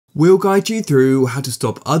We'll guide you through how to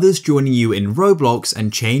stop others joining you in Roblox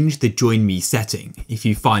and change the join me setting. If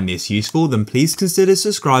you find this useful, then please consider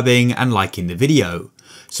subscribing and liking the video.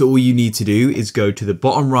 So all you need to do is go to the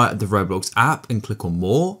bottom right of the Roblox app and click on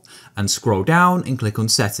more and scroll down and click on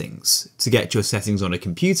settings. To get your settings on a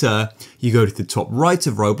computer, you go to the top right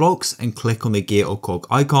of Roblox and click on the gear or cog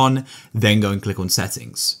icon, then go and click on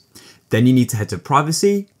settings. Then you need to head to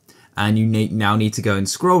privacy, and you now need to go and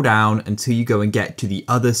scroll down until you go and get to the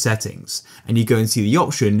other settings, and you go and see the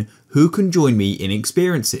option who can join me in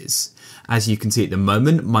experiences. As you can see at the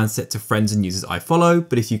moment, mine's set to friends and users I follow,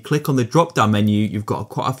 but if you click on the drop down menu, you've got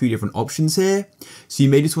quite a few different options here. So you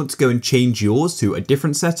may just want to go and change yours to a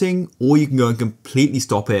different setting, or you can go and completely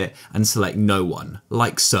stop it and select no one,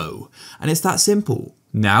 like so. And it's that simple.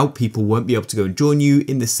 Now people won't be able to go and join you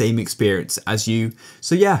in the same experience as you.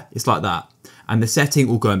 So yeah, it's like that. And the setting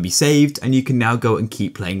will go and be saved, and you can now go and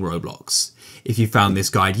keep playing Roblox. If you found this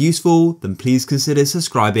guide useful, then please consider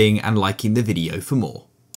subscribing and liking the video for more.